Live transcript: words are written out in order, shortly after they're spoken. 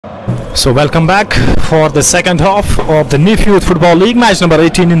So welcome back for the second half of the NIFF Youth Football League, match number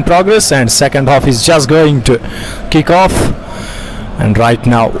 18 in progress, and second half is just going to kick off. And right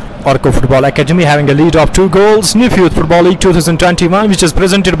now Arco Football Academy having a lead of 2 goals. NIFF Youth Football League 2021, which is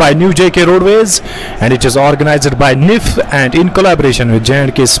presented by New JK Roadways, and it is organized by NIFF and in collaboration with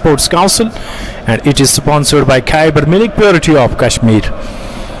J&K Sports Council, and it is sponsored by Khyber Milk Purity of Kashmir.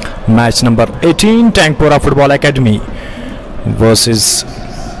 Match number 18, Teng Pora Football Academy versus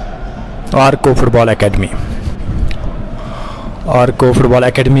Arco Football Academy. Arco Football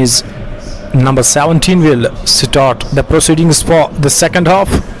Academy's number 17 will start the proceedings for the second half,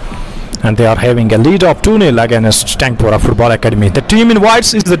 and they are having a lead of 2-0 against Teng Pora Football Academy. The team in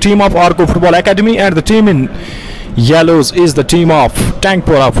whites is the team of Arco Football Academy, and the team in yellows is the team of Teng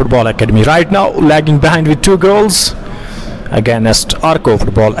Pora Football Academy. Right now lagging behind with 2 goals against Arco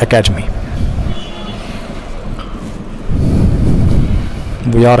Football Academy.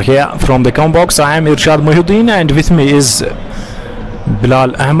 We are here from the com box. I am Irshad Muhyiddin, and with me is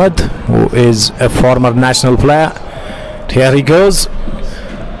Bilal Ahmed, who is a former national player. Here he goes.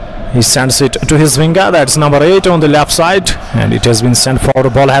 He sends it to his winger, that's number 8 on the left side, and it has been sent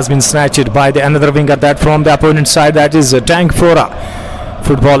forward. Ball has been snatched by the another winger, that from the opponent side, that is Teng Pora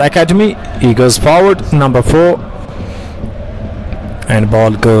Football Academy. He goes forward, number 4, and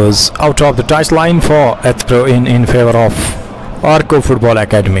ball goes out of the touchline for a throw in favor of Arco Football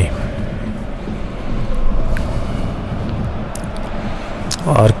Academy.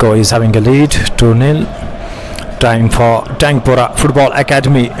 Arco is having a lead 2-0. Time for Teng Pora Football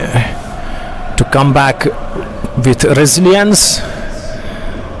Academy to come back with resilience,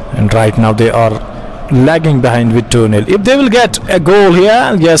 and right now they are lagging behind with 2-0. If they will get a goal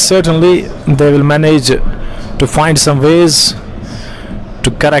here, yes, certainly they will manage to find some ways to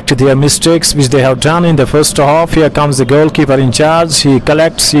correct their mistakes which they have done in the first half. Here comes the goalkeeper in charge. He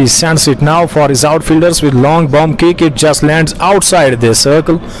collects, he sends it now for his outfielders with long bomb kick. It just lands outside the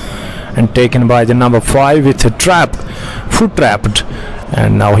circle and taken by the number 5 with a trap, foot trapped,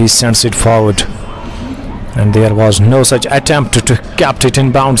 and now he sends it forward, and there was no such attempt to cap it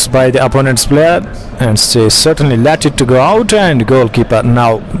in bounds by the opponent's player, and they certainly let it to go out, and goalkeeper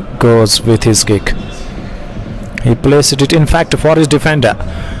now goes with his kick. He placed it in fact for his defender,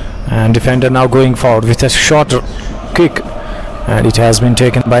 and defender now going forward with a shorter kick, and it has been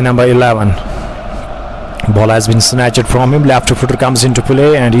taken by number 11. Ball has been snatched from him. Left footer comes into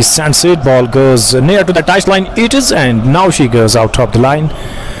play, and he sends it. Ball goes near to the touchline. It is, and now she goes out of the line,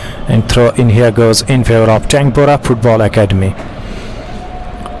 and throw in here goes in favor of Teng Pora Football Academy.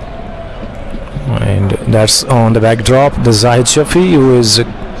 And that's on the backdrop the Zahid Shafi, who is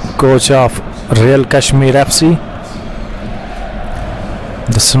coach of Real Kashmir FC,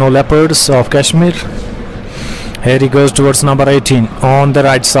 the Snow Leopards of Kashmir. Here he goes towards number 18 on the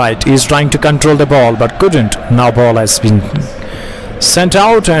right side. He's trying to control the ball but couldn't. Now ball has been sent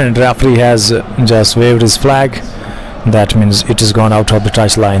out, and referee has just waved his flag. That means it is gone out of the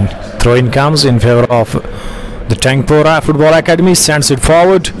touchline. Throw in comes in favor of the Teng Pora Football Academy. Sends it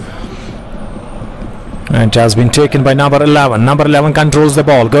forward, and it has been taken by number 11. Number 11 controls the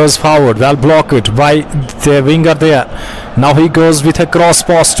ball, goes forward, well blocked by the winger there. Now he goes with a cross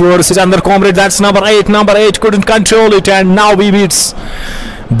pass towards his other comrade, that's number 8. Number 8 couldn't control it, and now he beats.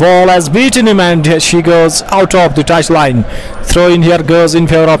 Ball has beaten him, and she goes out of the touchline. Throw in here goes in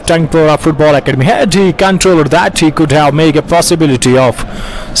favor of Teng Pora Football Academy. Had he controlled that, he could have made a possibility of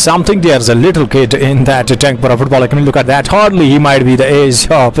something. There's a little kid in that Teng Pora Football Academy. Look at that, hardly he might be the age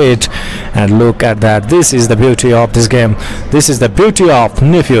of 8, and look at that. This is the beauty of this game. This is the beauty of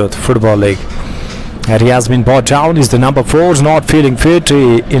NIFF Youth Football League. And he has been brought down. Is the number 4 is not feeling fit.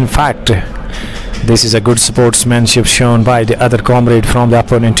 In fact, this is a good sportsmanship shown by the other comrade from the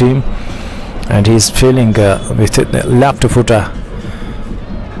opponent team, and he is feeling with the left footer.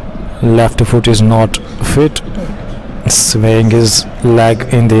 Left foot is not fit, swaying his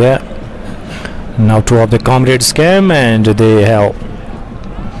leg in the air. Now 2 of the comrades came, and they have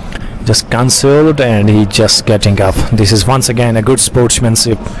just cancelled, and he just getting up. This is once again a good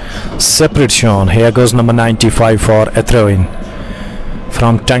sportsmanship separate shown. Here goes number 95 for a throw-in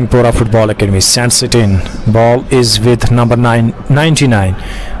from Teng Pora Football Academy. Sends it in. Ball is with number 99.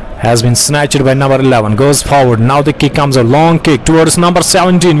 Has been snatched by number 11. Goes forward. Now the kick comes, a long kick towards number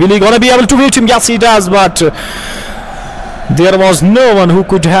 17. Will he gonna be able to reach him? Yes, he does, but there was no one who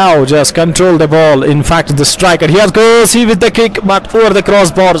could have just controlled the ball. In fact, the striker. Here goes he with the kick, but over the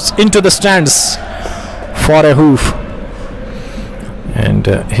crossbars into the stands for a hoof. And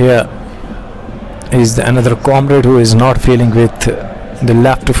here is the another comrade who is not feeling with the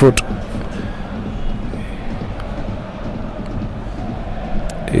left foot.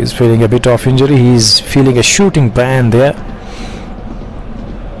 He's feeling a bit of injury. He's feeling a shooting pain there.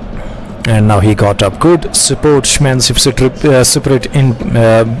 And now he got up. Good sportsmanship spirit in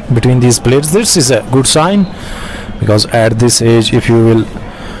between these players. This is a good sign, because at this age, if you will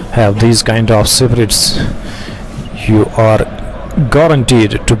have these kind of spirits, you are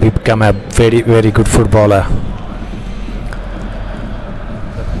guaranteed to become a very, very good footballer.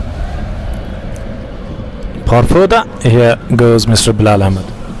 For further, here goes Mr. Bilal Ahmed.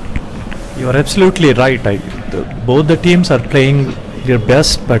 You are absolutely right. Both the teams are playing their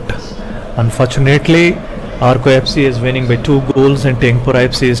best, but unfortunately, Arco FC is winning by 2 goals and Pora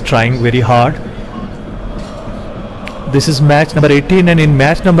FC is trying very hard. This is match number 18, and in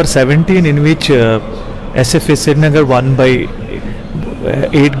match number 17, in which SFA Srinagar won by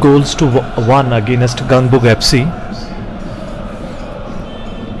 8 goals to 1 against Gangbuk FC.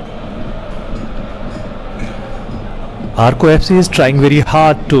 Arco FC is trying very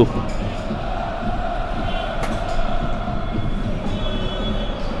hard to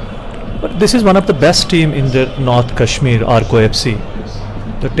this is one of the best team in the North Kashmir, Arco FC.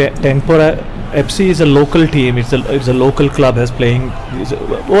 The Teng FC is a local team. It's a local club has playing.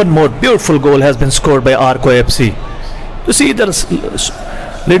 One more beautiful goal has been scored by Arco FC. You see, there's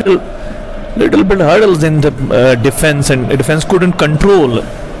little bit hurdles in the defense, and defense couldn't control.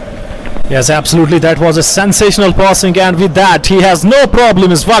 Yes, absolutely. That was a sensational passing, and with that, he has no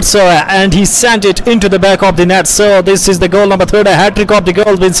problems whatsoever, and he sent it into the back of the net. So this is the goal number 3, a hat-trick of the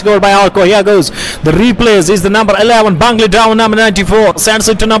goals been scored by Arco. Here goes the replays. Is the number 11 Bangli down, number 94 sends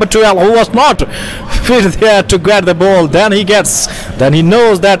it to number 12, who was not fit there to get the ball. Then he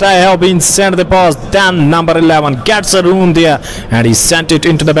knows that I have been sent the pass. Then number 11 gets a room there, and he sent it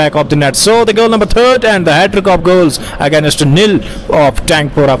into the back of the net. So the goal number 3 and the hat-trick of goals against nil of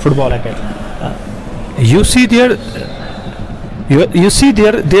Pora Football Academy. You see there,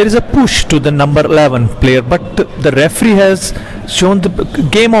 there is a push to the number 11 player, but the referee has shown the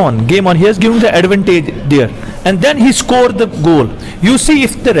game on. He has given the advantage there, and then he scored the goal. You see,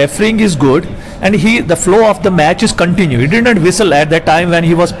 if the refereeing is good and the flow of the match is continued. He did not whistle at that time when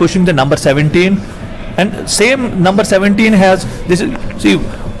he was pushing the number 17, and same number 17 has this. See,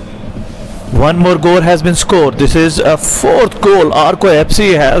 one more goal has been scored. This is a 4th goal Arco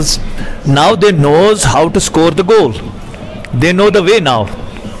FC has. Now they knows how to score the goal. They know the way now.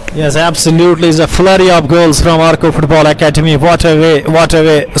 Yes, absolutely. It's a flurry of goals from Arco Football Academy. What a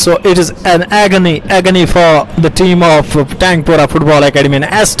way. So it is an agony for the team of Pora Football Academy, and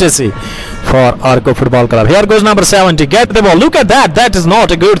ecstasy for Arco Football Club. Here goes number 70. Get the ball. Look at that. That is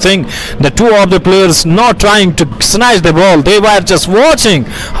not a good thing. The 2 of the players not trying to snatch the ball. They were just watching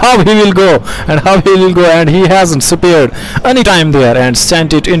how he will go, and he hasn't disappeared any time there and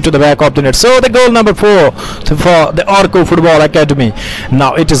sent it into the back of the net. So the goal number 4 for the Arco Football Academy.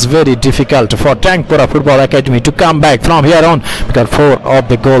 Now it is very difficult for Pora Football Academy to come back from here on, because 4 of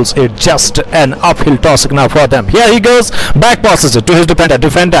the goals is just an uphill task now for them. Here he goes, back passes it to his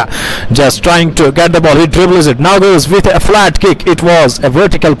defender just trying to get the ball. He dribbles it, now goes with a flat kick. It was a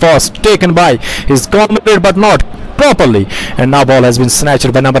vertical pass taken by his comrade, but not properly, and now ball has been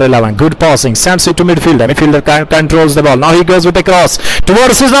snatched by number 11. Good passing, sends it to midfielder. Midfielder controls the ball. Now he goes with a cross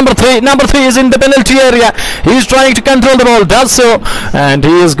towards his number 3. Number 3 is in the penalty area. He is trying to control the ball, does so, and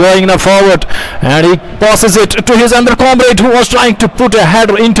he is going now forward, and he passes it to his other comrade who was trying to put a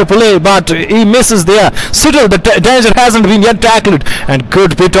header into play, but he misses there. Still the danger hasn't been yet tackled, and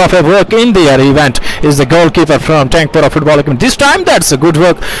good bit of a work in the air event is the goalkeeper from Pora Football Academy. This time that's a good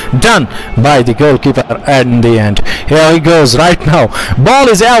work done by the goalkeeper in the end. Here he goes right now. Ball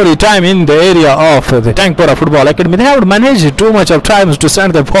is every time in the area of the Pora Football Academy. They haven't managed too much of times to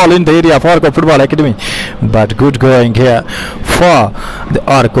send the ball in the area of Arco Football Academy, but good going here for the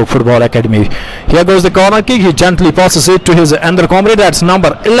Arco Football Academy. Here goes the corner kick. He gently passes it to his other comrade. That's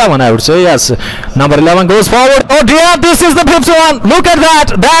number 11, I would say. Yes, number 11 goes forward. Oh dear, this is the 5th one. Look at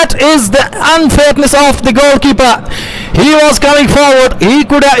that. That is the unfairness of the goalkeeper. He was coming forward.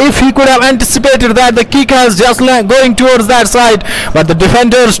 If he could have anticipated that the kick has just going towards that side, but the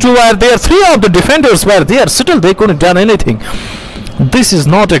defenders too were there. 3 of the defenders were there. Still they couldn't done anything. This is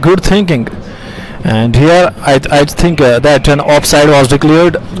not a good thinking. And here I think that an offside was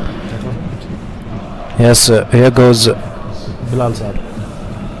declared. Yes, here goes Bilal sir.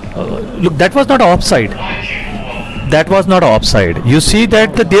 Look, that was not offside. That was not offside. You see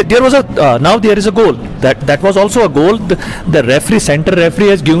that there was a now there is a goal. That was also a goal. The referee, center referee,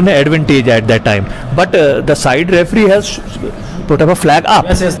 has given an advantage at that time, but the side referee has put up a flag up.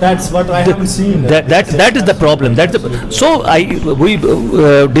 Yes, that's what I haven't seen. That is the problem. So we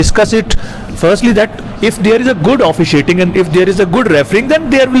discuss it firstly, that if there is a good officiating and if there is a good refereeing, then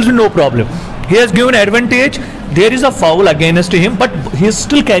there will be no problem. He has given advantage. There is a foul against him, but he is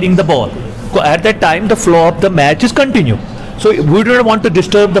still carrying the ball. So at that time, the flow of the match is continue. So we do not want to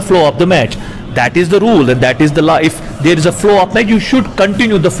disturb the flow of the match. That is the rule and that is the law. If there is a flow of match, you should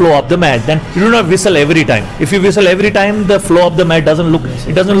continue the flow of the match. Then you do not whistle every time. If you whistle every time, the flow of the match doesn't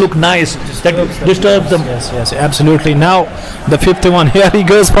look nice. That disturbs them. Yes, absolutely. Now the fifth one, here he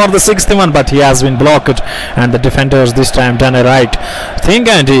goes for the sixth one, but he has been blocked, and the defenders this time done a right thing,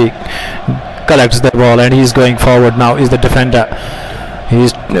 and he collects the ball and he's going forward. Now is the defender.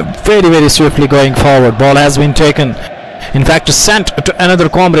 He's very swiftly going forward. Ball has been taken, in fact sent to another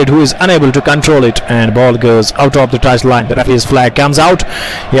comrade who is unable to control it, and ball goes out of the touchline. The referee's flag comes out.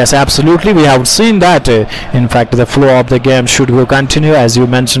 Yes, absolutely, we have seen that. In fact, the flow of the game should go continue, as you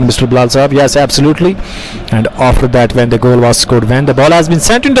mentioned, Mr. Bilal Saab. Yes, absolutely. And after that, when the goal was scored, when the ball has been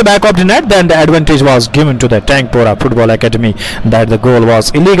sent in the back of the net, then the advantage was given to the Teng Pora Football Academy, that the goal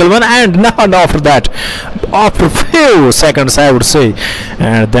was illegal one. And now after that, after few seconds I would say,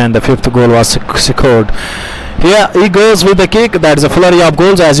 and then the fifth goal was scored. Here he goes with the kick. That is a flurry of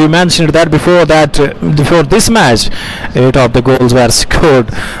goals, as you mentioned that before this match 8 of the goals were scored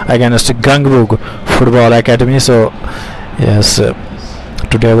against Jammu Football Academy. So yes,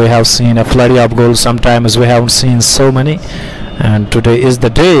 today we have seen a flurry of goals. Sometimes we haven't seen so many, and today is the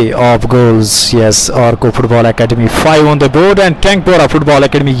day of goals. Yes, Arco Football Academy 5 on the board, and Teng Pora Football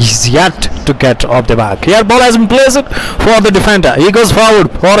Academy is yet to get off the back. Here ball has been placed for the defender. He goes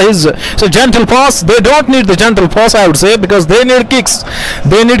forward for his gentle pass. They don't need the gentle pass, I would say, because they need kicks.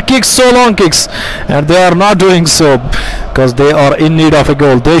 They need kicks, so long kicks, and they are not doing so because they are in need of a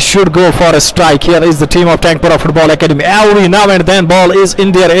goal. They should go for a strike. Here is the team of Teng Pora Football Academy. Every now and then ball is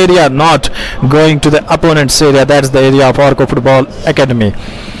in their area, not going to the opponent's area. That's the area of Arco Football Academy.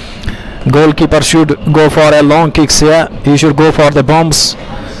 Goalkeeper should go for a long kicks here. He should go for the bombs,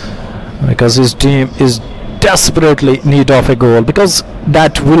 because his team is desperately in need of a goal, because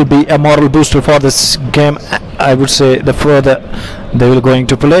that will be a moral booster for this game. I would say the further they will going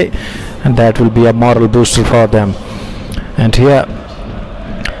to play, and that will be a moral booster for them. And here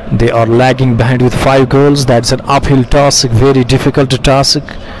they are lagging behind with 5 goals. That's an uphill task, very difficult task,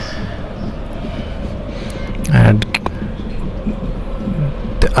 and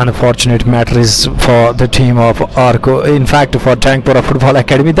the unfortunate matter is for the team of Arco, in fact for Teng Pora Football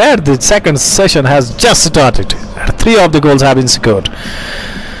Academy, that the second session has just started. 3 of the goals have been scored.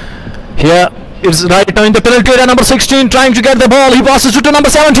 Here it's right now in the penalty area. Number 16 trying to get the ball. He passes to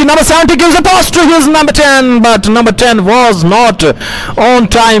number 17. Number 17 gives a pass to his number 10, but number 10 was not on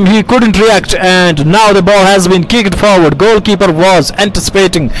time. He couldn't react, and now the ball has been kicked forward. Goalkeeper was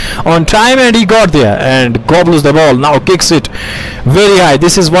anticipating on time, and he got there and gobbles the ball. Now kicks it very high.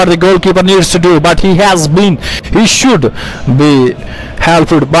 This is what the goalkeeper needs to do, but he should be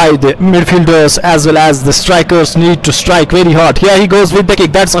helped by the midfielders as well as the strikers. Need to strike very hard. Here he goes with the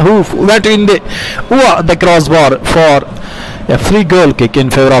kick. That's a hoof went in the crossbar for a free goal kick in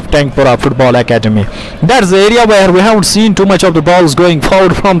favor of Teng Pora Football Academy. That's the area where we haven't seen too much of the balls going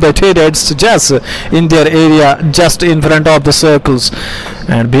forward from the area. It's just in their area, just in front of the circles,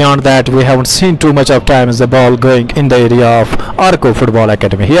 and beyond that we haven't seen too much of time as the ball going in the area of Arco Football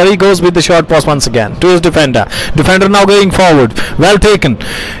Academy. Here he goes with the short pass once again to his defender. Defender now going forward, well taken.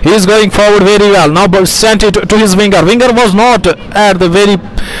 He is going forward very well. Now sent it to his winger. Winger was not at the very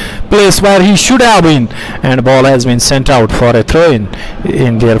place where he should have been, and ball has been sent out for a throw in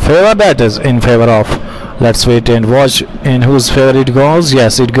their favor. That is in favor of, let's wait and watch in whose favor it goes.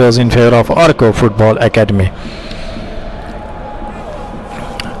 Yes, it goes in favor of Arco Football Academy.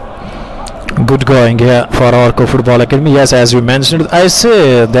 Good going here for Arco Football Academy. Yes, as you mentioned, I would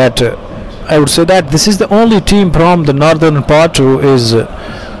say that this is the only team from the northern part who is,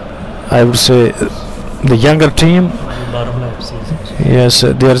 I would say, the younger team. Yes,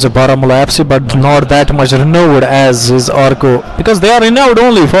 there is a Baramulla FC, but not that much renowned as is Arco, because they are renowned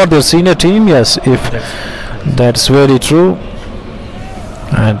only for their senior team. Yes, if that's very true.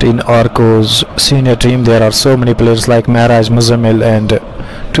 And in Arco's senior team there are so many players like Maraj, Muzammil, and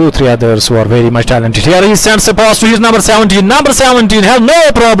 2-3 others who are very much talented. Here he sends a pass to his number 17. Number 17 has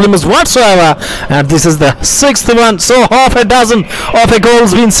no problems whatsoever, and this is the 6th one. So half a dozen of a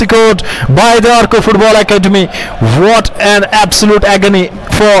goals been scored by the Arco Football Academy. What an absolute agony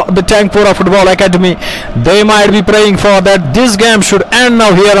for the Teng Pora Football Academy. They might be praying for that this game should end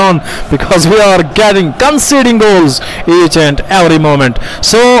now here on, because we are conceding goals each and every moment.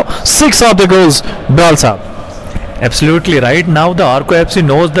 So 6 of the goals, Balsa. Absolutely right. Now the Arco FC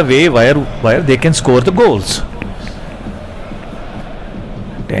knows the way where they can score the goals.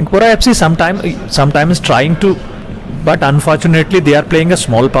 Pora FC sometimes trying to, but unfortunately they are playing a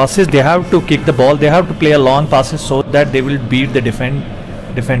small passes. They have to kick the ball. They have to play a long passes so that they will beat the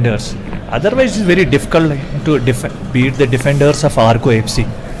defenders. Otherwise, it's very difficult to beat the defenders of Arco FC.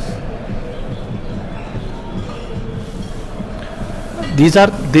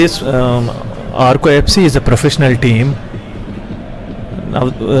 Arco FC is a professional team. Now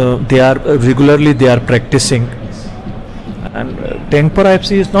they are practicing, and Pora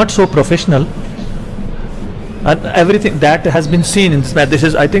FC is not so professional. And everything that has been seen in this match.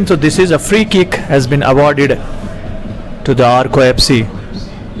 I think so. This is a free kick has been awarded to the Arco FC.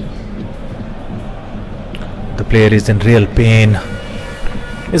 The player is in real pain.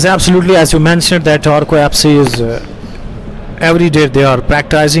 Is absolutely, as you mentioned, that Arco FC is every day they are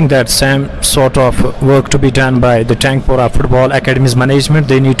practicing that same sort of work to be done by the Pora Football Academy's management.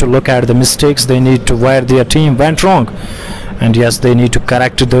 They need to look at the mistakes. They need to where their team went wrong, and yes, they need to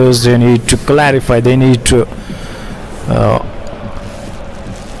correct those. They need to clarify. They need to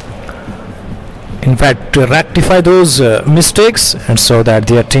in fact to rectify those mistakes, and so that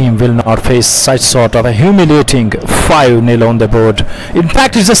their team will not face such sort of a humiliating 5-0 on the board. In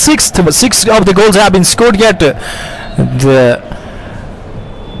fact, it's the six of the goals have been scored, yet the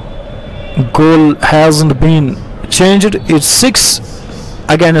goal hasn't been changed. It's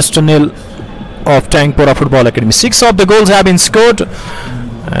 6-0 of Pora Football Academy. 6 of the goals have been scored,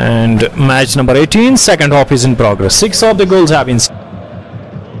 and match number 18, second half is in progress. 6 of the goals have been scored.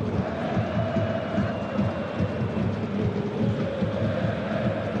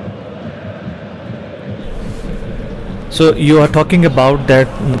 So you are talking about that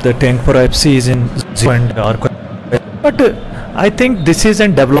the Pora FC is in 0 and Arco, but I think this is a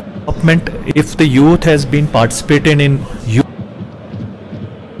development. If the youth has been participating in youth,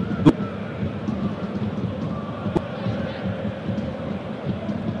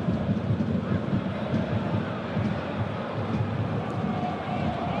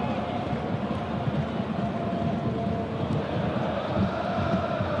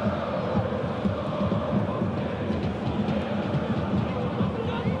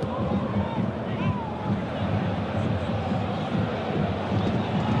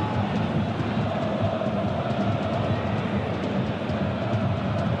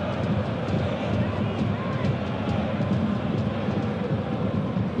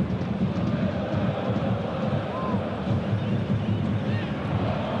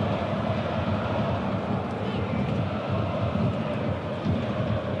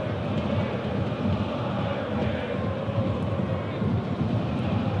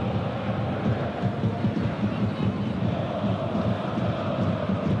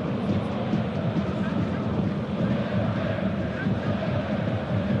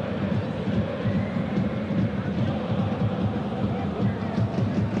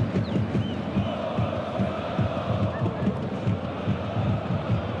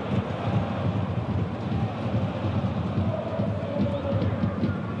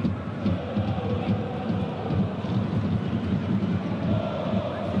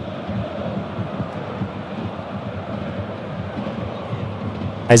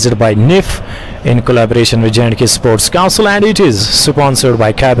 by NIFF in collaboration with JKSC Sports Council, and it is sponsored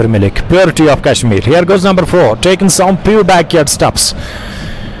by Khyber Milk, Purity of Kashmir. Here goes number 4, taking some pure backyard stops.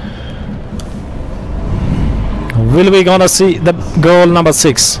 Will we gonna see the goal number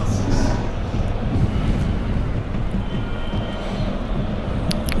 6?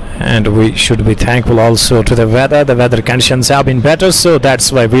 And we should be thankful also to the weather. The weather conditions have been better, so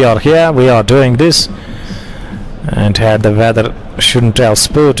that's why we are here. We are doing this. And had the weather shouldn't have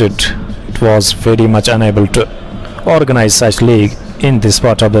supported, it was very much unable to organize such league in this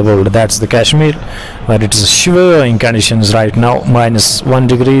part of the world. That's the Kashmir, where it is shivering conditions right now. -1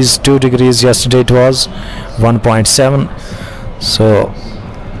 degrees, 2 degrees. Yesterday it was 1.7. So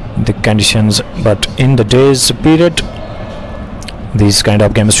the conditions, but in the days period, these kind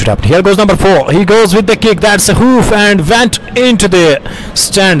of games should happen. Here goes number 4. He goes with the kick. That's a hoof and went into the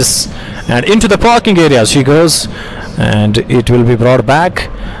stands and into the parking areas. He goes, and it will be brought back.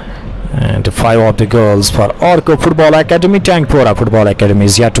 And 5 of the goals for Arco Football Academy. Pora Football Academy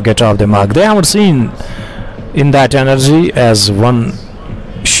is yet to get off the mark. They haven't seen in that energy as one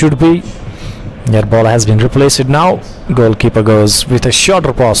should be. Their ball has been replaced now. Goalkeeper goes with a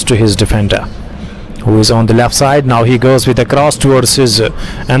shorter pass to his defender, who is on the left side. Now he goes with a cross towards his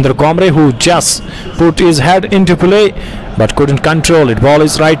Andhra Comre, who just put his head into play but couldn't control it. Ball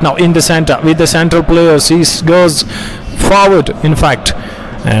is right now in the center with the central players. He goes forward, in fact,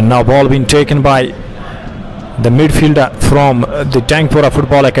 and now ball being taken by the midfielder from the Pora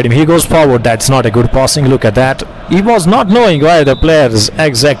Football Academy. He goes forward. That's not a good passing. Look at that. He was not knowing where the player's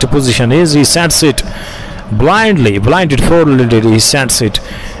exact position is. He sends it blinded forward. He sends it,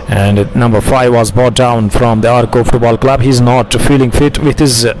 and number 5 was brought down from the Arco Football Club. He's not feeling fit with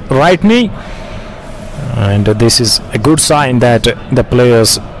his right knee, and this is a good sign that the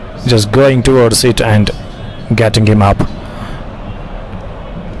players just going towards it and getting him up.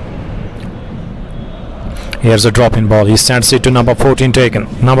 Here's a drop in ball. He sends it to number 14 taken.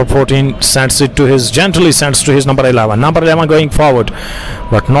 Number 14 sends it to his gently sends to his number 11. Number 11 going forward,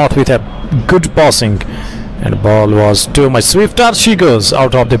 but not with a good passing. And the ball was too much swifter. She goes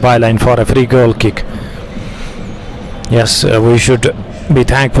out of the byline for a free goal kick. Yes, we should be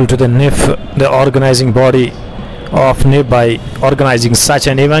thankful to the NIFF, the organizing body of NIFF, by organizing such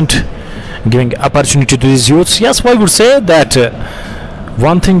an event, giving opportunity to these youths. Yes, I would say that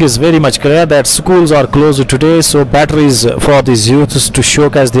one thing is very much clear, that schools are closed today, so better is for these youths to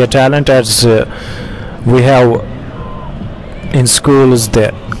showcase their talent, as we have in schools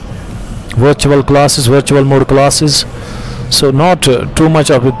the virtual classes, virtual mode classes. So not too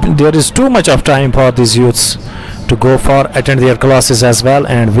much of it, there is too much of time for these youths to go for attend their classes as well.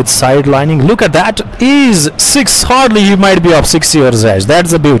 And with sidelining, look at that, is 6, hardly he might be of 6 years age.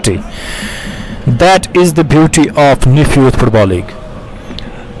 That's the beauty. That is the beauty of NIFF Youth Football League.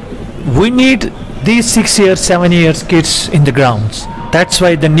 We need these 6 years, 7 years kids in the grounds. That's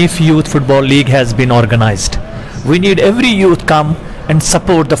why the NIFF Youth Football League has been organized. We need every youth come and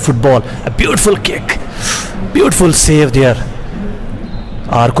support the football. A beautiful kick, beautiful save there.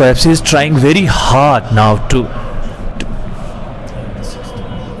 Arco FC is trying very hard now to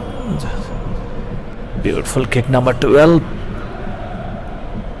beautiful kick, number 12.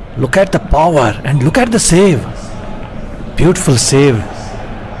 Look at the power and look at the save. Beautiful save.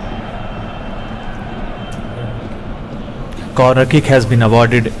 Corner kick has been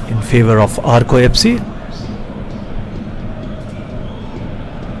awarded in favor of Arco FC.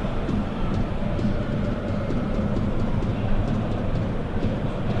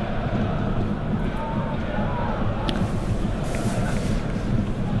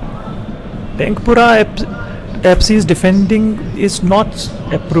 Pora FC's defending is not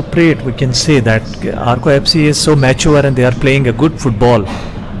appropriate. We can say that Arco FC is so mature and they are playing a good football.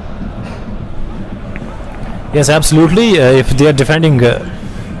 Yes, absolutely. If their defending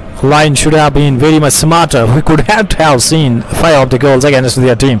line should have been very much smarter, we could have seen 5 of the goals against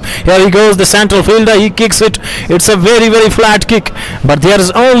their team. Here he goes, the central fielder, he kicks it. It's a very, very flat kick, but there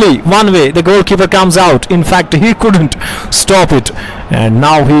is only one way. The goalkeeper comes out. In fact, he couldn't stop it, and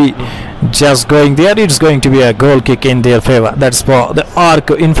now he just going there. It's going to be a goal kick in their favor. That's for the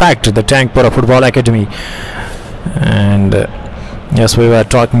Arco, in fact the Pora Football Academy. And yes, we were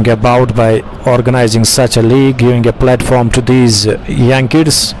talking about by organizing such a league, giving a platform to these young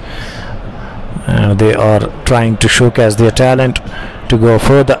kids. They are trying to showcase their talent to go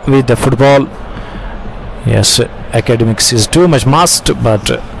further with the football. Yes, academics is too much must, but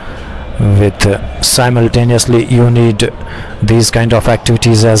with simultaneously you need these kind of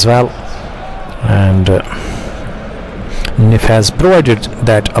activities as well, and NIFF has provided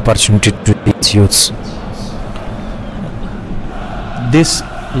that opportunity to these youths. This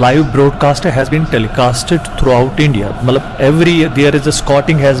live broadcaster has been telecasted throughout India. Every year there is a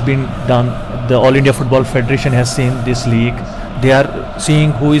scouting has been done. The All India Football Federation has seen this league. They are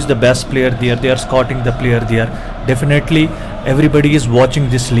seeing who is the best player there. They are scouting the player there. Definitely everybody is watching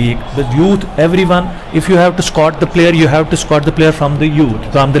this league. The youth, everyone, if you have to scout the player, you have to scout the player from the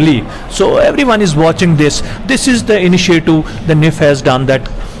youth, from the league. So everyone is watching this. This is the initiative the NIFF has done, that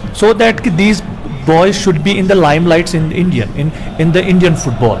so that these boys should be in the limelights in in the Indian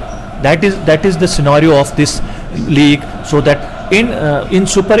football. That is the scenario of this league, so that in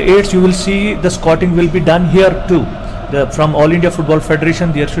Super 8s you will see the scouting will be done here too. From All India Football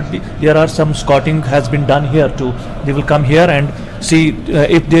Federation, there are some scouting has been done here too. They will come here and see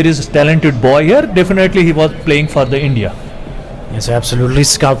if there is a talented boy here. Definitely he was playing for the India. Yes, absolutely.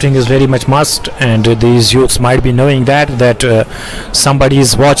 Scouting is very much must, and these youths might be knowing that somebody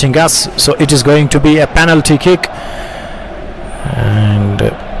is watching us. So it is going to be a penalty kick, and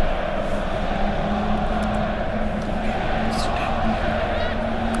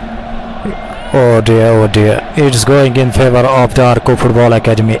oh dear, it's going in favor of the Arco Football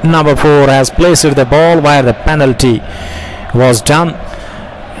Academy. Number 4 has placed the ball where the penalty was done,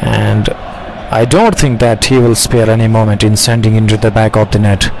 and I don't think that he will spare any moment in sending into the back of the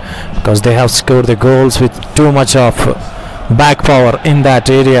net, because they have scored the goals with too much of back power in that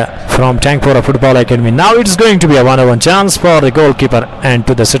area from Pora Football Academy. Now it's going to be a 1-on-1 chance for the goalkeeper and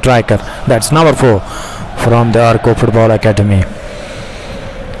to the striker. That's number 4 from the Arco Football Academy.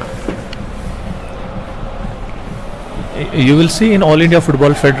 You will see in All India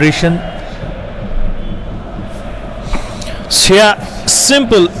Football Federation. Yeah,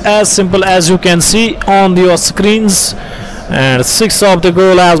 simple as you can see on your screens. And 6 of the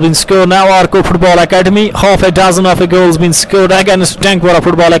goal has been scored. Now Arco Football Academy, half a dozen of a goals been scored against Pora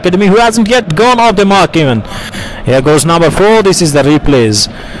Football Academy, who hasn't yet gone off the mark even. Here goes number 4. This is the replays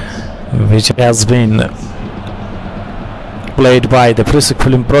which has been played by the Frisk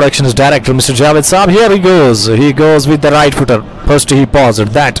Film Productions director, Mr. Javed Saab. Here he goes with the right footer. First he paused.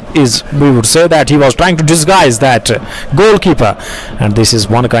 That is, we would say that he was trying to disguise that goalkeeper, and this is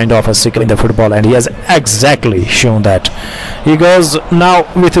one kind of a skill in the football, and he has exactly shown that. He goes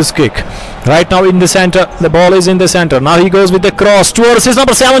now with his kick. Right now in the center, the ball is in the center. Now he goes with the cross towards his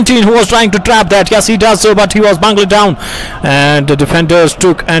number 17, who was trying to trap that. Yes, he does so, but he was bungled down, and the defenders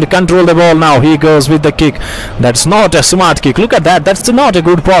took and controlled the ball. Now he goes with the kick. That's not a smart kick. Look at that. That's not a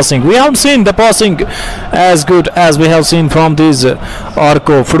good passing. We haven't seen the passing as good as we have seen from these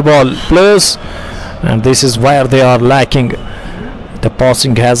Arco football players, and this is where they are lacking. The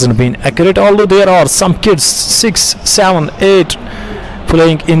passing hasn't been accurate, although there are some kids 6, 7, 8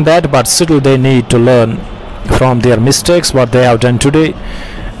 playing in that, but still they need to learn from their mistakes what they have done today,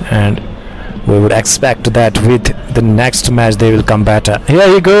 and we would expect that with the next match they will come better. Here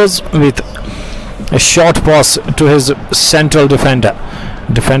he goes with a short pass to his central defender.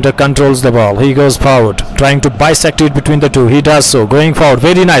 Defender controls the ball. He goes forward, trying to bisect it between the two. He does so, going forward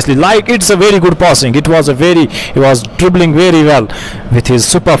very nicely. Like, it's a very good passing. He was dribbling very well with his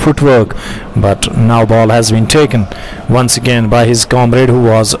super footwork. But now ball has been taken once again by his comrade, who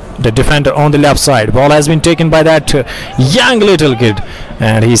was the defender on the left side. Ball has been taken by that young little kid,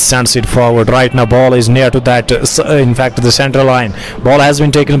 and he sends it forward. Right now ball is near to that, in fact the central line. Ball has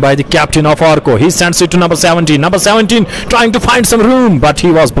been taken by the captain of Arco. He sends it to number 17. Number 17 trying to find some room, but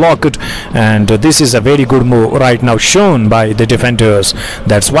he was blocked, and this is a very good move right now shown by the defenders.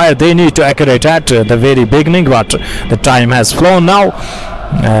 That's why they need to accurate at the very beginning, but the time has flown now,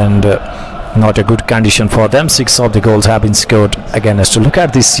 and not a good condition for them. 6 of the goals have been scored against. Look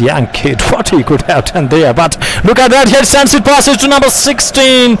at this young kid, what he could have done there, but look at that. Here sends it, passes to number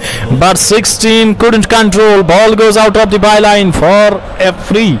 16, but 16 couldn't control. Ball goes out of the byline for a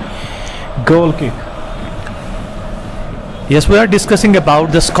free goal kick. Yes, we are discussing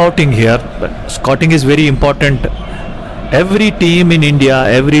about the scouting here, but scouting is very important. Every team in India,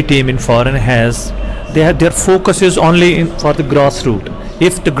 every team in foreign has, their focus is only for the grassroots.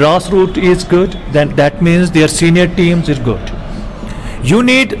 If the grassroots is good, then that means their senior teams is good. You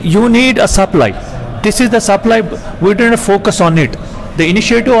need a supply. This is the supply. We didn't focus on it. The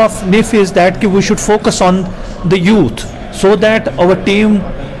initiative of NIFF is that we should focus on the youth, so that our team.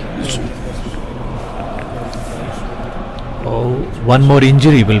 Oh, one more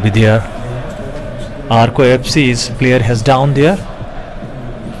injury will be there. Arco FC's player has down there.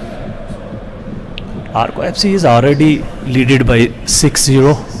 Arco FC is already leaded by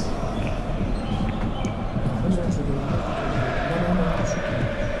 6-0.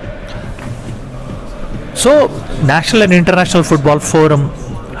 So National and International Football Forum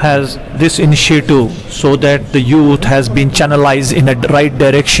has this initiative so that the youth has been channelized in a right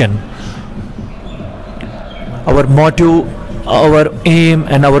direction. Our motto, our aim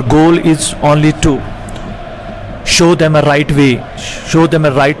and our goal is only to show them a right way, show them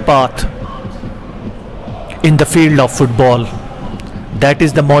a right path in the field of football. That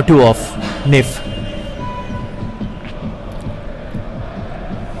is the motto of NIFF.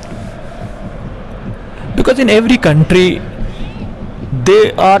 Because in every country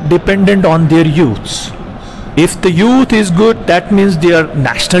they are dependent on their youths. If the youth is good, that means their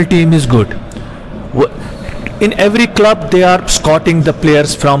national team is good. In every club they are scouting the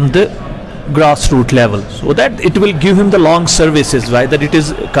players from the grassroots level, so that it will give him the long services, whether it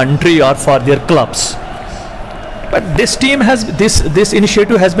is country or for their clubs. But this team has this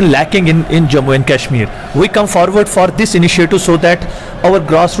initiative has been lacking in Jammu and Kashmir. We come forward for this initiative so that our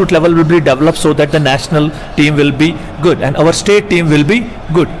grassroots level will be developed, so that the national team will be good and our state team will be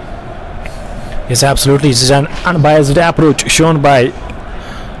good. Yes, absolutely. This is an unbiased approach shown by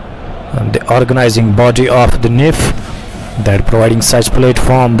the organizing body of the NIFF, that providing such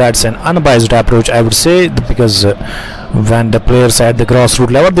platform. That's an unbiased approach, I would say, because when the players at the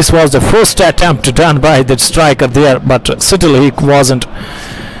grassroots level, this was the first attempt done by the striker there, but still he wasn't.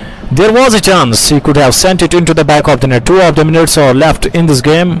 There was a chance he could have sent it into the back of the net. 2 of the minutes are left in this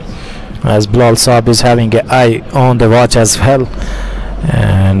game, as Bilal Saab is having an eye on the watch as well,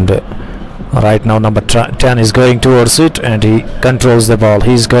 and Right now number 10 is going towards it and he controls the ball.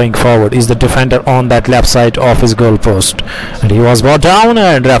 He's going forward. He's the defender on that left side of his goal post, and he was brought down,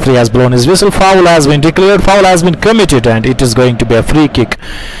 and referee has blown his whistle. Foul has been declared, foul has been committed, and it is going to be a free kick.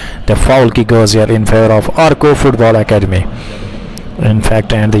 The foul kick goes here in favor of Arco Football Academy. In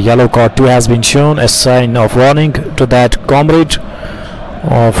fact, and the yellow card too has been shown, a sign of warning to that comrade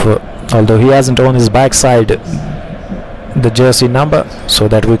of although he hasn't on his backside the jersey number so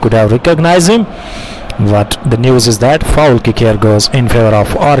that we could have recognized him, but the news is that foul kick here goes in favor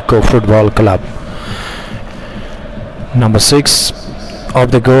of Arco Football Club. Number 6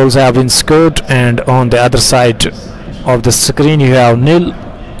 of the goals have been scored, and on the other side of the screen you have nil.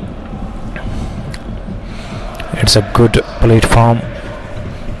 It's a good platform.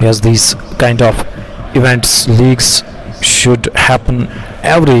 Yes, these kind of events, leagues should happen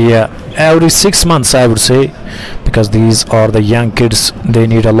every year, every 6 months I would say, because these are the young kids. They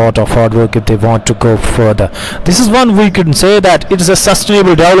need a lot of hard work if they want to go further. This is one we can say that it is a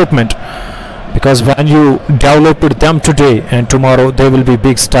sustainable development, because when you develop them today and tomorrow they will be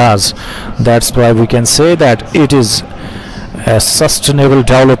big stars. That's why we can say that it is a sustainable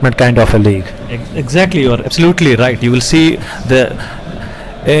development kind of a league. Exactly, you are absolutely right. You will see the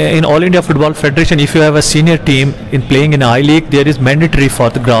in All India Football Federation, if you have a senior team in playing in I League, there is mandatory for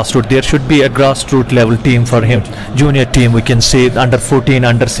the grassroots. There should be a grassroots level team for him. Junior team, we can say under 14,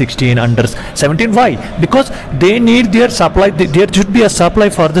 under 16, under 17. Why? Because they need their supply. There should be a supply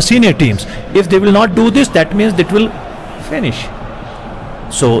for the senior teams. If they will not do this, that means it will finish.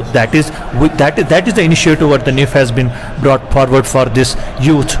 So that is the initiative what the NIFF has been brought forward for this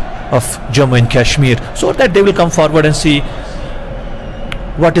youth of Jammu and Kashmir, so that they will come forward and see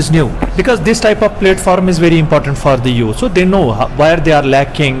what is new, because this type of platform is very important for the youth, so they know where they are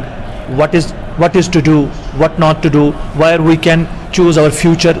lacking, what is to do, what not to do, where we can choose our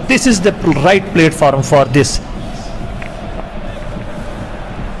future. This is the right platform for this.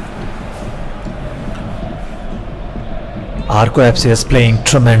 Arco FC is playing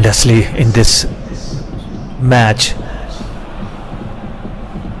tremendously in this match.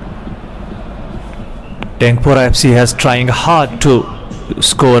 Teng Pora FC has trying hard to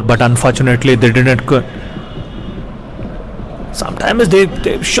score, but unfortunately they didn't go. Sometimes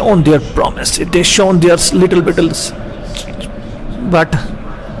they've shown their promise, they've shown their little bit, but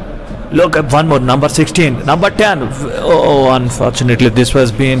look at one more, number 16, number 10. Oh, unfortunately this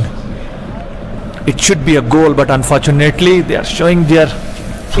was been, it should be a goal, but unfortunately they are showing their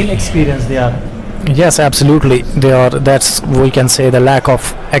inexperience. They are, yes, absolutely, they are. That's, we can say, the lack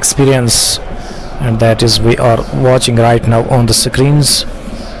of experience, and that is we are watching right now on the screens,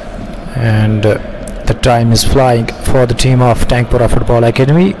 and the time is flying for the team of Teng Pora Football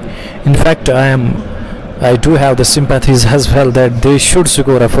Academy. In fact, I do have the sympathies as well that they should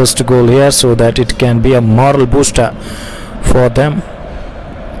score a first goal here so that it can be a moral booster for them,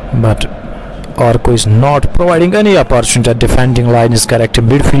 but Arco is not providing any opportunity. Defending line is correct,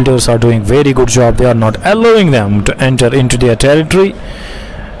 midfielders are doing very good job. They are not allowing them to enter into their territory,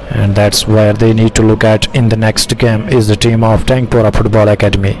 and that's where they need to look at in the next game is the team of Teng Pora Football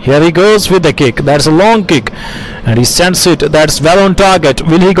Academy. Here he goes with the kick. That's a long kick and he sends it. That's well on target.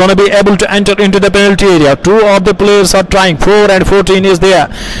 Will he gonna be able to enter into the penalty area? Two of the players are trying. 4 and 14 is there.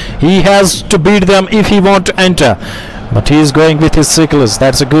 He has to beat them if he want to enter, but he is going with his cyclist.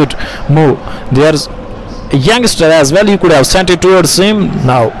 That's a good move. There's a youngster as well. You could have sent it towards him.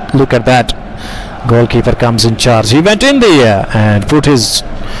 Now look at that. Goalkeeper comes in charge. He went in the air and put his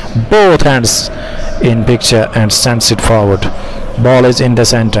both hands in picture and sends it forward. Ball is in the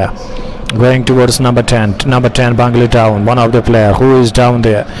center, going towards number 10. Number 10 Bangli down, one of the player who is down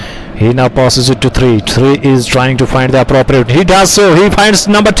there. He now passes it to 3. 3 is trying to find the appropriate. He does so. He finds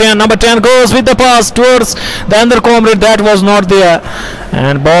number 10. Number 10 goes with the pass towards the other comrade that was not there,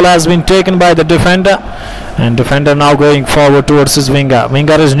 and ball has been taken by the defender. And defender now going forward towards his winger.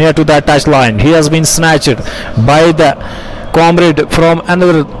 Winger is near to that touch line. He has been snatched by the comrade from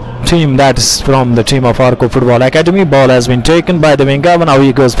another team, that is from the team of Arco Football Academy. Ball has been taken by the winger. Now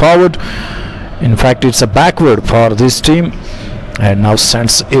he goes forward. In fact, it's a backward for this team, and now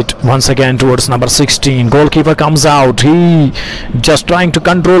sends it once again towards number 16. Goalkeeper comes out. He just trying to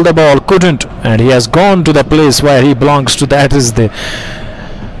control the ball, couldn't, and he has gone to the place where he belongs to. That is the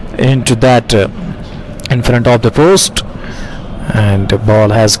into that in front of the post, and the ball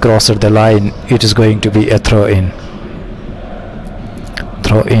has crossed the line. It is going to be a throw in.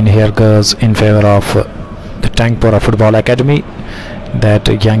 Throw in here goes in favor of the Teng Pora Football Academy. That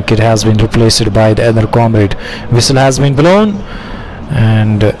young kid has been replaced by the other comrade. Whistle has been blown,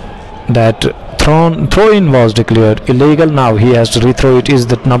 and that throw-in was declared illegal. Now he has to rethrow it. Is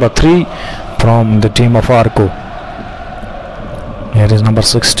that number 3 from the team of Arco? Here is number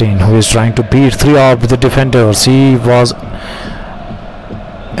 16 who is trying to beat 3 of the defenders. He was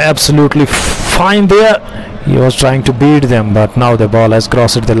absolutely fine there. He was trying to beat them, but now the ball has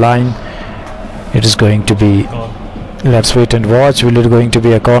crossed the line. It is going to be, let's wait and watch. Will it going to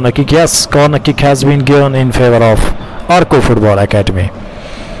be a corner kick? Yes, corner kick has been given in favor of Arco Football Academy.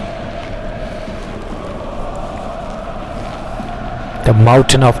 The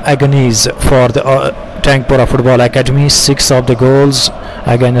mountain of agonies for the Teng Pora Football Academy. 6 of the goals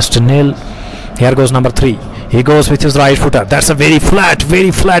against nil. Here goes number 3. He goes with his right footer. That's a very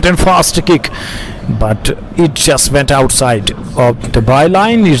flat and fast kick, but it just went outside of the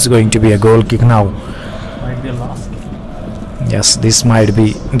byline. It's going to be a goal kick now. Might be a last kick. Yes, this might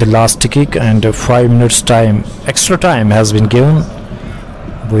be the last kick, and 5 minutes time, extra time has been given.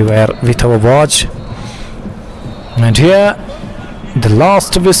 We were with our watch, and here the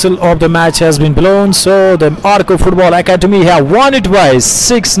last whistle of the match has been blown. So the Arco Football Academy have won it by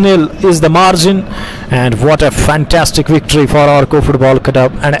 6-0 is the margin. And what a fantastic victory for Arco Football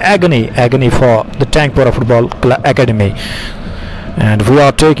Club, and agony for the Teng Pora Football Academy. And we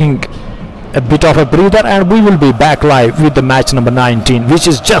are taking a bit of a breather, and we will be back live with the match number 19, which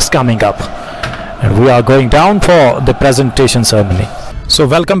is just coming up. And we are going down for the presentation ceremony. So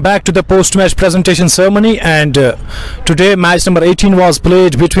welcome back to the post-match presentation ceremony, and today match number 18 was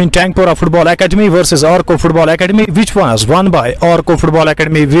played between Teng Pora Football Academy versus Arco Football Academy, which was won by Arco Football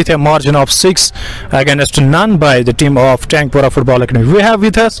Academy with a margin of 6 against none by the team of Teng Pora Football Academy. We have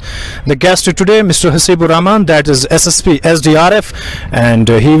with us the guest today, Mr. Hasibur Rahman, that is SSP SDRF, and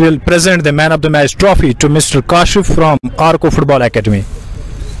he will present the man of the match trophy to Mr. Kashif from Arco Football Academy.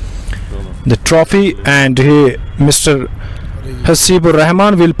 The trophy, and Mr. Hasibur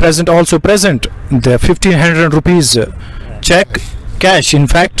Rahman will also present the 1500 rupees check, cash in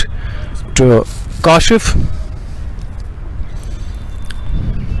fact, to Kashif.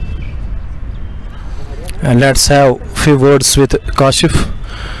 And let's have few words with Kashif.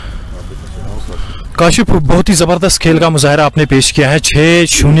 Kashif, बहुत ही ज़बरदस्त खेल का मुजाहरा आपने पेश किया है।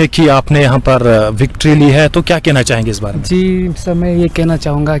 6-0 की आपने यहाँ पर विक्ट्री ली है, तो क्या कहना चाहेंगे इस बारे में? जी सर, मैं ये कहना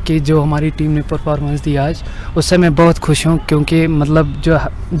चाहूँगा कि जो हमारी टीम ने परफॉर्मेंस दी आज, उससे मैं बहुत खुश हूँ, क्योंकि मतलब जो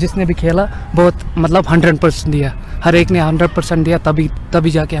जिसने भी खेला बहुत मतलब 100% दिया, हर एक ने 100% दिया,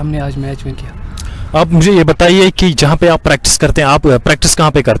 तभी जाके हमने आज मैच में किया। आप मुझे ये बताइए कि जहाँ पे आप प्रैक्टिस करते हैं, आप प्रैक्टिस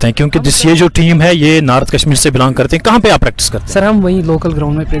कहाँ पे करते हैं? क्योंकि ये जो टीम है ये नॉर्थ कश्मीर से बिलोंग करते हैं, कहाँ पे आप प्रैक्टिस करते हैं? सर हम वहीं लोकल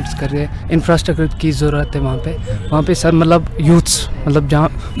ग्राउंड में प्रैक्टिस कर रहे हैं। इंफ्रास्ट्रक्चर की ज़रूरत है वहाँ पे सर, मतलब यूथ्स, मतलब जहाँ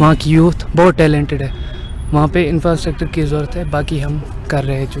वहाँ की यूथ बहुत टैलेंटेड है, वहाँ पे इंफ्रास्ट्रक्चर की ज़रूरत है, बाकी हम कर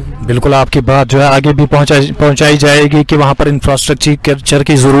रहे हैं। जो बिल्कुल आपकी बात जो है आगे भी पहुँचाई जाएगी कि वहाँ पर इंफ्रास्ट्रक्चर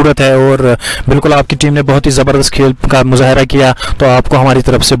की ज़रूरत है, और बिल्कुल आपकी टीम ने बहुत ही ज़बरदस्त खेल का मुजाहरा किया, तो आपको हमारी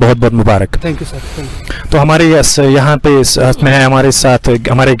तरफ से बहुत बहुत मुबारक। Thank you sir, thank you. तो हमारे यहाँ पे साथ में है हमारे साथ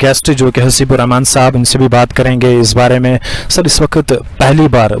हमारे गेस्ट जो कि हसीबुर रहमान साहब, इनसे भी बात करेंगे इस बारे में। सर, इस वक्त पहली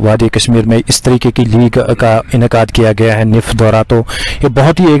बार वादी कश्मीर में इस तरीके की लीग का इनेकाद किया गया है, निफ द्वारा, तो ये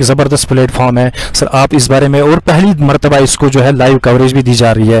बहुत ही एक ज़बरदस्त प्लेटफॉर्म है। सर, आप इस बारे में, और पहली मरतबा इसको जो है लाइव कवरेज दी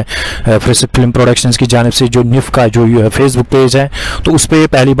जा रही है फ्रिस्क फिल्म प्रोडक्शंस की जानिब से, जो निफ का जो फेसबुक पेज है, तो उस पर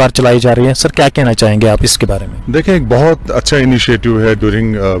पहली बार चलाई जा रही है। सर, क्या कहना चाहेंगे आप इसके बारे में? देखें, एक बहुत अच्छा इनिशिएटिव है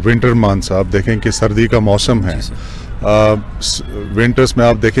ड्यूरिंग विंटर मंथ्स। आप देखें कि सर्दी का मौसम है, विंटर्स में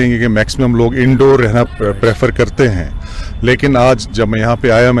आप देखेंगे कि मैक्सिमम लोग इंडोर रहना प्रेफर करते हैं, लेकिन आज जब मैं यहाँ पे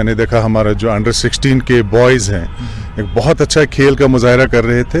आया, मैंने देखा हमारा जो अंडर 16 के बॉयज़ हैं एक बहुत अच्छा खेल का मुजाहरा कर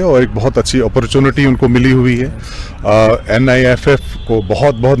रहे थे, और एक बहुत अच्छी अपॉर्चुनिटी उनको मिली हुई है। NIFF को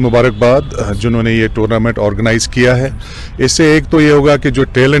बहुत बहुत मुबारकबाद जिन्होंने ये टूर्नामेंट ऑर्गेनाइज़ किया है। इससे एक तो ये होगा कि जो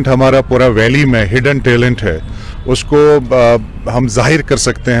टैलेंट हमारा पूरा वैली में हिडन टैलेंट है, उसको हम जाहिर कर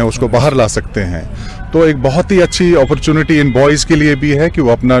सकते हैं, उसको बाहर ला सकते हैं। तो एक बहुत ही अच्छी अपॉर्चुनिटी इन बॉयज़ के लिए भी है कि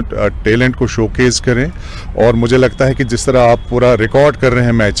वो अपना टैलेंट को शोकेस करें, और मुझे लगता है कि जिस तरह आप पूरा रिकॉर्ड कर रहे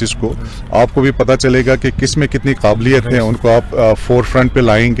हैं मैचेस को, आपको भी पता चलेगा कि किस में कितनी काबिलियत है, उनको आप फोर फ्रंट पे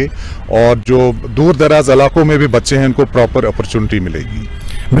लाएंगे, और जो दूर दराज इलाकों में भी बच्चे हैं उनको प्रॉपर अपॉर्चुनिटी मिलेगी।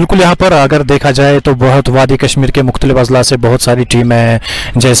 बिल्कुल, यहाँ पर अगर देखा जाए तो बहुत वादी कश्मीर के मुख्तलिफ अजला से बहुत सारी टीमें हैं,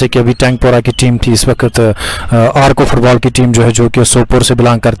 जैसे कि अभी टैंक पोरा की टीम थी, इस वक्त आर्को फुटबॉल की टीम जो है जो कि सोपोर से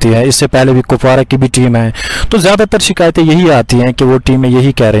बिलोंग करती है, इससे पहले भी कुपवारा की भी टीम है। तो ज़्यादातर शिकायतें यही आती हैं कि वो टीमें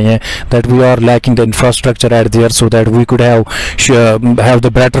यही कह रही हैं that we are lacking the infrastructure eight there, so that we could have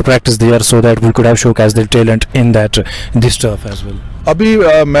the better practice there, so that we could have showcase the talent in that this turf as well. अभी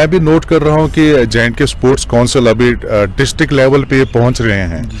मैं भी note कर रहा हूँ कि J&K sports council अभी district level पे पहुँच रहे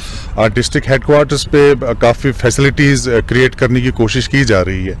हैं। डिस्ट्रिक्ट हेडक्वार्टर्स पे काफ़ी फैसिलिटीज़ क्रिएट करने की कोशिश की जा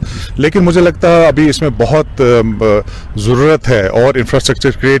रही है, लेकिन मुझे लगता है अभी इसमें बहुत ज़रूरत है और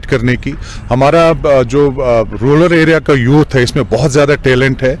इंफ्रास्ट्रक्चर क्रिएट करने की। हमारा जो रूरल एरिया का यूथ है इसमें बहुत ज़्यादा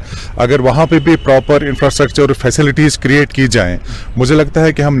टैलेंट है। अगर वहाँ पे भी प्रॉपर इंफ्रास्ट्रक्चर और फैसिलिटीज़ क्रिएट की जाएँ, मुझे लगता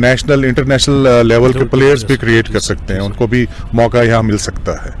है कि हम नेशनल इंटरनेशनल लेवल के प्लेयर्स भी क्रिएट कर सकते हैं, उनको भी मौका यहाँ मिल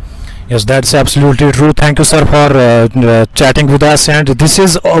सकता है। Yes, that's absolutely true. Thank you, sir, for chatting with us. And this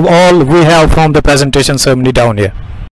is all we have from the presentation ceremony down here.